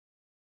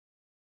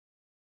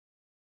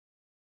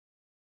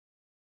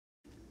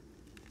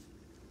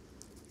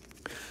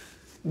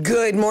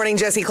Good morning,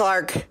 Jesse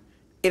Clark.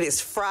 It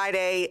is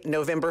Friday,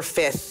 November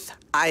 5th.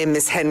 I am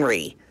Miss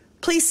Henry.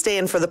 Please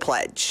stand for the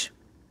pledge.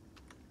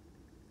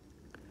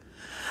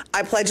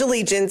 I pledge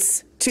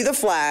allegiance to the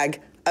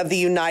flag of the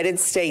United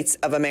States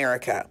of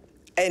America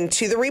and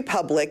to the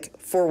republic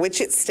for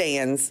which it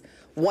stands,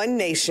 one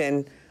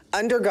nation,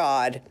 under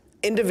God,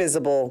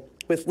 indivisible,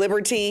 with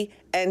liberty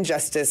and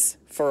justice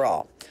for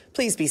all.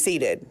 Please be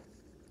seated.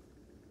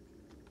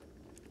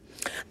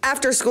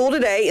 After school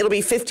today, it'll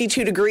be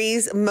 52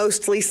 degrees,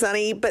 mostly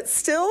sunny, but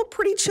still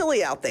pretty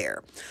chilly out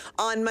there.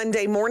 On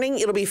Monday morning,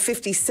 it'll be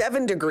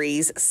 57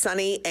 degrees,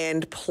 sunny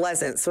and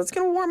pleasant. So it's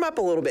going to warm up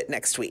a little bit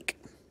next week.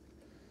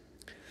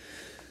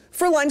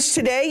 For lunch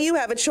today, you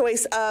have a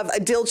choice of a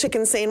dill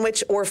chicken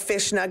sandwich or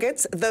fish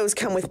nuggets. Those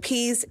come with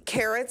peas,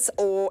 carrots,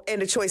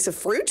 and a choice of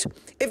fruit.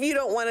 If you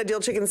don't want a dill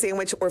chicken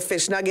sandwich or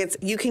fish nuggets,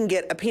 you can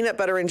get a peanut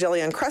butter and jelly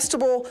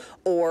Uncrustable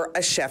or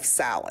a chef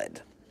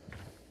salad.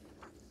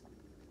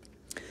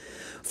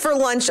 For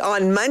lunch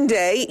on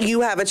Monday,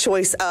 you have a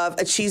choice of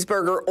a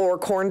cheeseburger or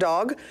corn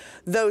dog.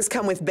 Those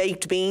come with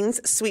baked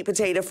beans, sweet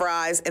potato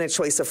fries, and a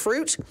choice of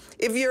fruit.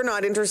 If you're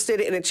not interested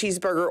in a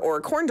cheeseburger or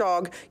a corn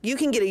dog, you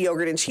can get a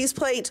yogurt and cheese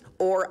plate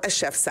or a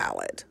chef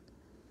salad.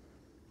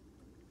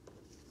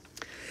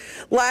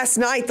 Last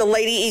night, the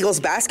Lady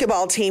Eagles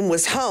basketball team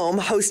was home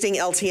hosting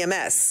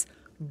LTMS.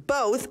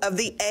 Both of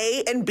the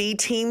A and B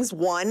teams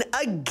won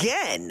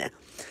again.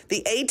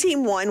 The A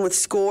team won with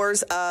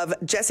scores of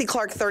Jesse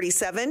Clark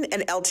 37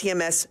 and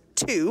LTMS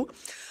 2.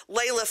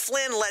 Layla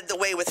Flynn led the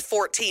way with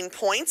 14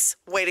 points.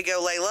 Way to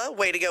go, Layla.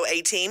 Way to go,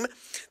 A team.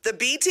 The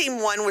B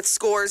team won with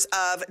scores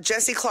of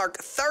Jesse Clark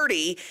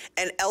 30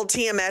 and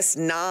LTMS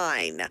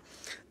 9.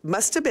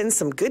 Must have been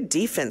some good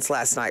defense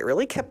last night.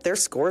 Really kept their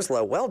scores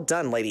low. Well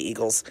done, Lady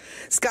Eagles.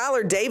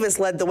 Skylar Davis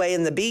led the way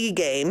in the B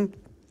game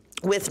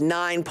with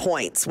 9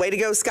 points. Way to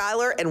go,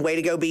 Skylar, and way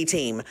to go, B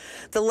team.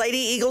 The Lady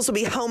Eagles will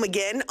be home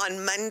again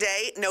on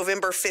Monday,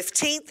 November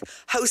 15th,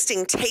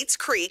 hosting Tate's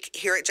Creek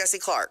here at Jesse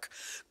Clark.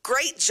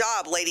 Great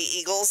job, Lady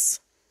Eagles.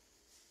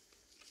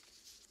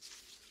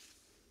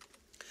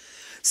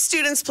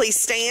 Students, please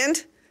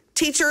stand.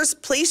 Teachers,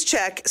 please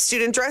check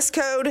student dress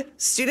code,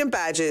 student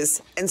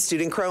badges, and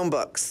student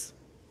Chromebooks.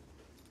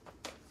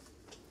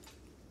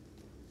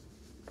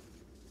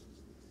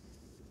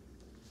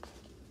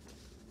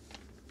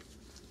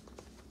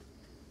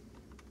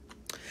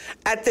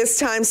 At this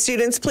time,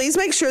 students, please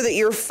make sure that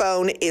your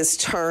phone is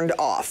turned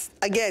off.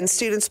 Again,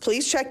 students,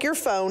 please check your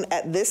phone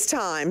at this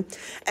time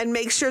and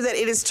make sure that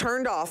it is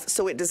turned off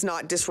so it does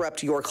not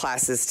disrupt your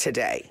classes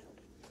today.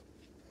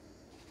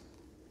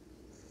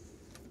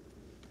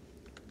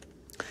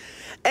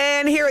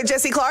 And here at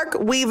Jesse Clark,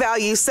 we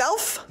value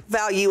self,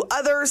 value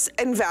others,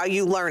 and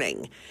value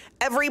learning.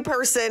 Every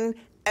person,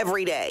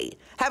 every day.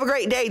 Have a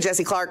great day,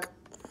 Jesse Clark.